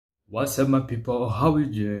What's up, my people? How are you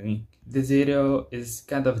doing? This video is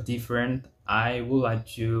kind of different. I would like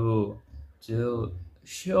to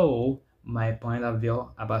show my point of view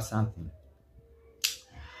about something.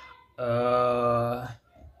 Uh,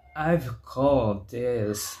 I've called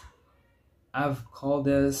this I've called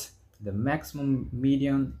this the maximum,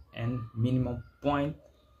 median, and minimum point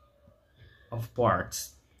of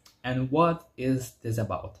parts. And what is this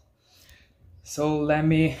about? So let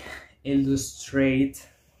me illustrate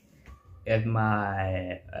at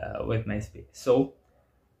my with my speed. So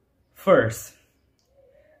first,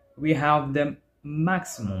 we have the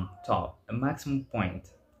maximum top, a maximum point.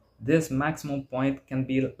 This maximum point can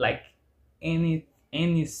be like any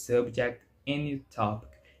subject, any topic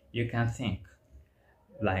you can think.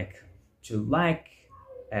 Like to like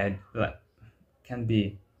can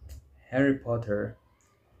be Harry Potter,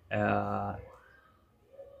 uh,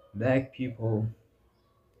 black people,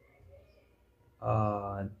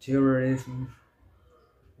 terrorism,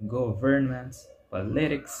 governments,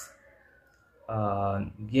 politics,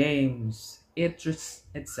 games, interests,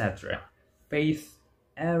 etc. Faith,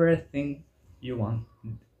 everything you want.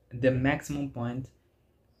 The maximum point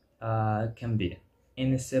can be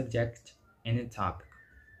any subject, any topic.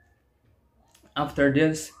 After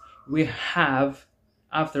this,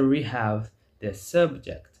 after we have the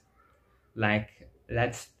subject, like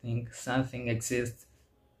let's think something exists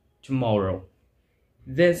tomorrow.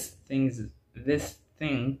 This thing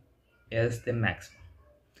is the maximum.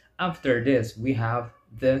 After this, we have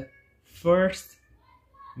the first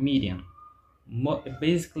median,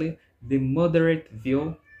 basically the moderate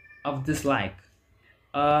view of dislike.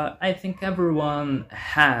 I think everyone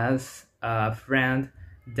has a friend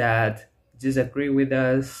that disagree with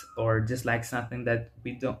us or dislike something that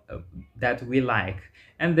we don't that we like,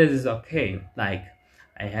 and this is okay. Like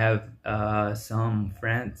I have some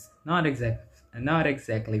friends, not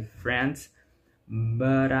exactly friends,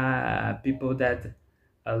 but people that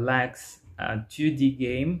likes a 2D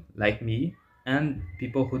game like me, and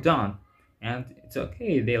people who don't, and it's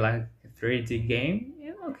okay. They like 3D game,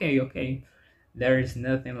 yeah, okay. There is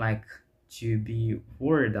nothing like to be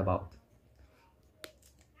worried about.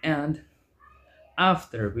 And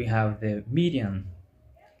after we have the median,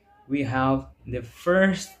 we have the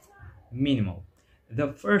first minimal.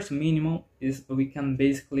 The first minimal is we can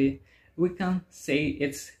say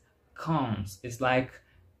it's cons. It's like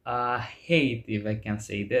hate, if I can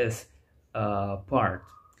say this part.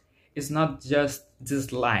 It's not just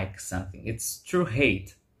dislike something, it's true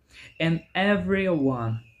hate. And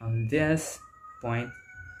everyone on this point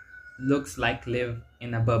looks like live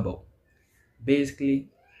in a bubble. Basically,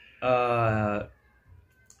 uh,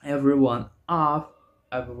 everyone of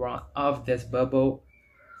this bubble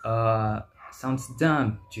sounds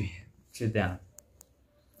dumb to them.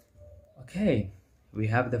 Okay, we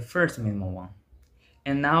have the first minimum one.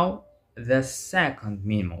 And now the second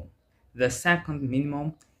minimum. The second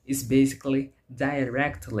minimum is basically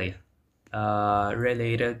directly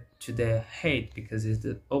related to the hate because it's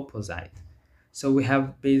the opposite. So we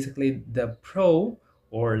have basically the pro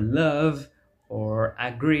or love or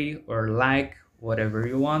agree or like whatever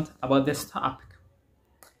you want about this topic.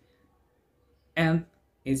 And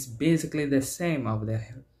it's basically the same of the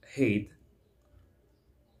hate.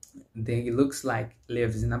 They looks like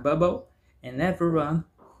lives in a bubble, and everyone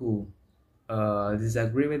who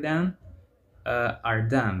disagree with them are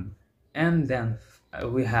dumb. And then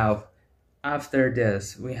we have, after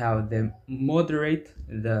this, we have the moderate,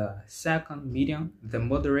 the second medium, the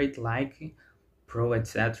moderate, like pro,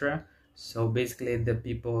 etc. So basically the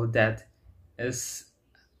people that is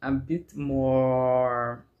a bit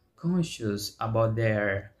more conscious about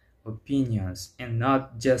their opinions and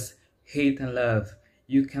not just hate and love.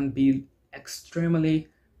 You can be extremely,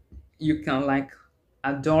 you can like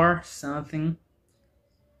adore something,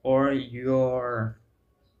 or you're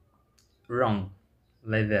wrong,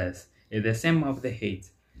 like this. It's the same of the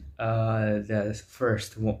hate. The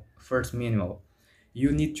first minimal,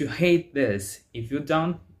 you need to hate this. If you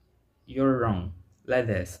don't, you're wrong, like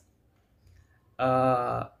this.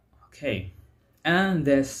 Okay, and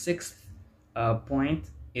the sixth point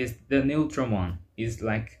is the neutral one. Is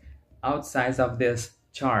like outside of this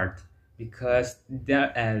chart, because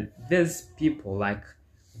these people like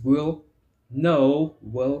will know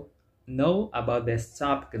about this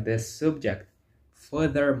topic, this subject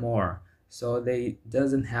furthermore, so they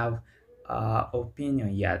doesn't have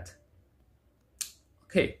opinion yet.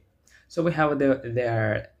 Okay, so we have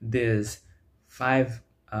these five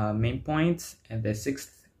main points, and the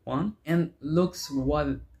sixth one, and looks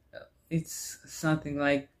what it's something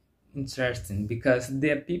like interesting, because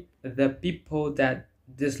the people that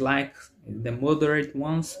dislike, the moderate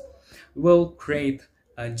ones, will create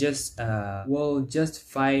will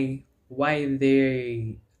justify why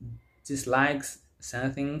they dislikes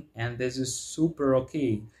something, and this is super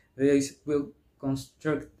okay. They will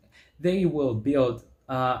construct, they will build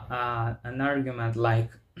an argument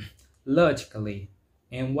like logically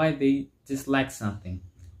and why they dislike something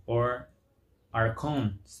or are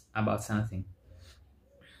cons about something.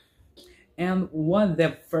 And what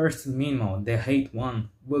the first memo, the hate one,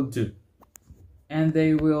 will do. And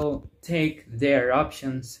they will take their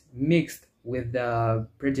options mixed with the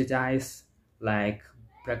prejudice like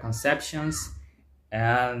preconceptions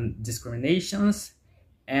and discriminations,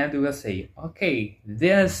 and will say, okay,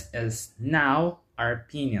 this is now our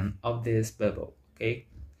opinion of this bubble. Okay,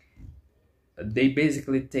 they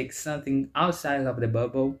basically take something outside of the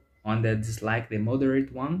bubble on the dislike, the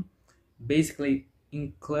moderate one, basically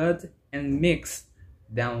include and mix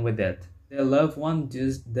down with it. The love one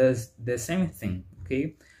just does the same thing.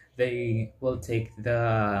 Okay, they will take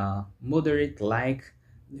the moderate like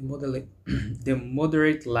the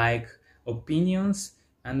moderate like opinions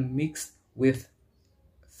and mix with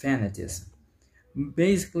fanatism.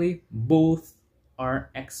 Basically, both are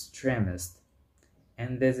extremist,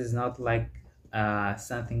 and this is not like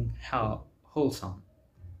something wholesome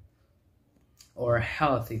or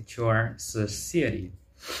healthy to our society.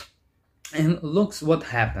 And looks what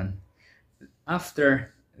happened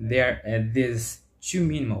after there these two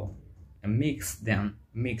minimal mix their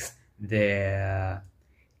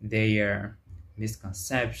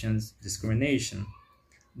misconceptions, discrimination.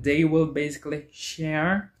 They will basically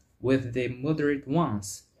share with the moderate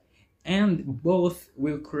ones, and both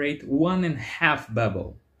will create 1.5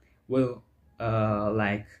 bubble. Will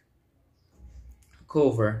like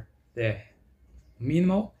cover the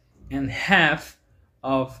minimal and half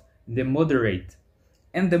of the moderate,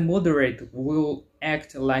 and the moderate will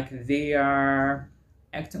act like they are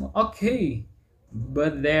acting okay,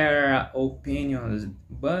 but their opinions,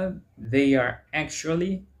 but they are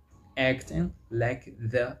actually acting like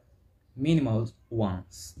the minimal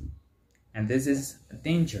ones. And this is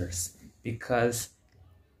dangerous because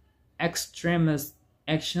extremist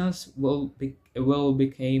actions will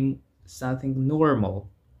become something normal,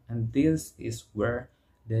 and this is where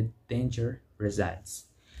the danger resides.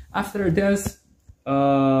 After this,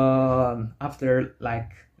 after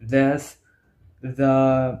like this,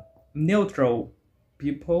 the neutral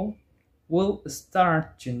people will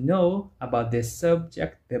start to know about the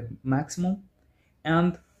subject, the maximum,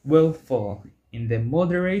 and will fall in the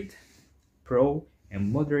moderate pro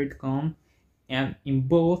and moderate con, and in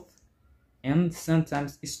both, and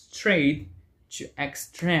sometimes straight to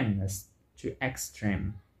extremeness, to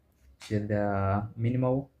extreme, to the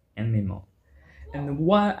minimal and minimal. And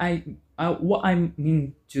what I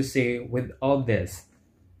mean to say with all this,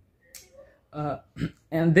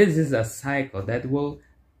 and this is a cycle that will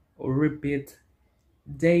repeat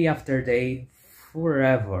day after day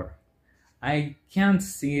forever. I can't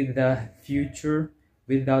see the future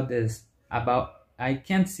without this. I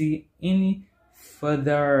can't see any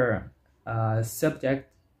further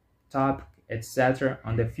subject, topic, etc.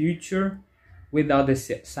 on the future without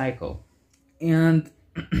this cycle. And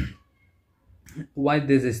why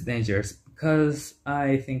this is dangerous? Because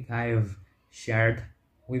I think I've shared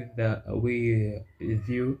with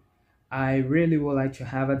you, I really would like to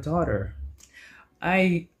have a daughter.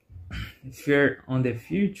 I fear on the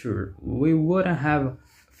future we wouldn't have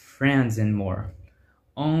friends anymore,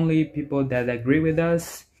 only people that agree with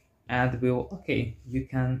us and will, okay, you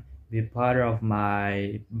can be part of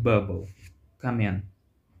my bubble, come in,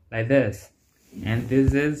 like this. And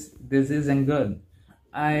this isn't good.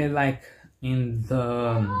 I like in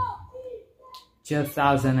the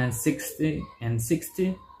 2060 and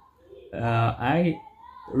 60, I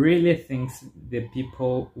really think the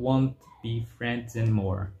people won't be friends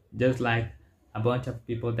anymore, just like a bunch of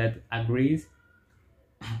people that agrees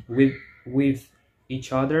with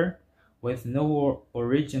each other with no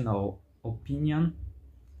original opinion,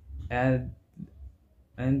 and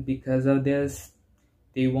because of this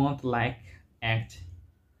they won't like act,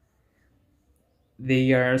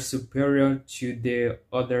 they are superior to the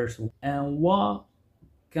others. And what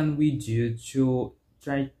can we do to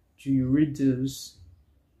try to reduce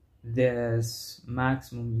this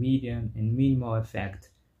maximum, medium, and minimal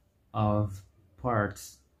effect of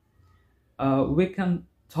parts? We can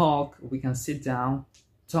talk, we can sit down,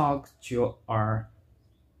 talk to our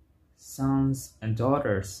sons and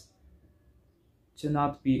daughters to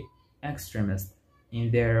not be extremist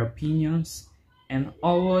in their opinions, and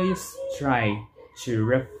always try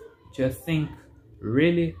to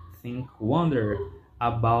really think, wonder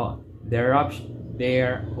about their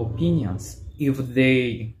opinions. If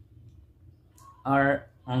they are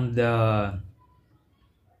on the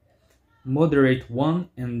moderate one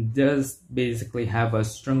and does basically have a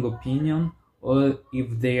strong opinion, or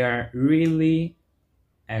if they are really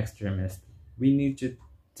extremist. We need to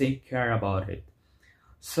take care about it.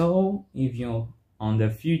 So if you on the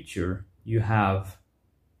future you have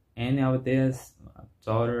any of this, a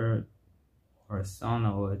daughter or son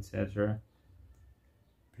or etc.,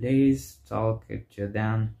 please talk to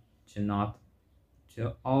them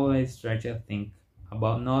to always try to think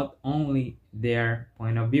about not only their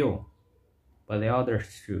point of view but the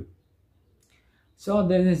others too. So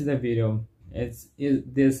this is the video.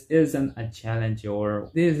 This isn't a challenge, or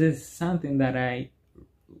this is something that I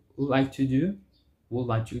would like to do,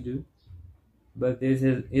 but this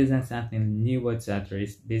isn't something new, etc.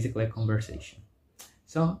 It's basically a conversation.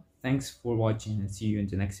 So thanks for watching and see you in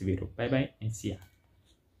the next video. Bye bye and see ya.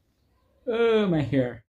 Oh, my hair.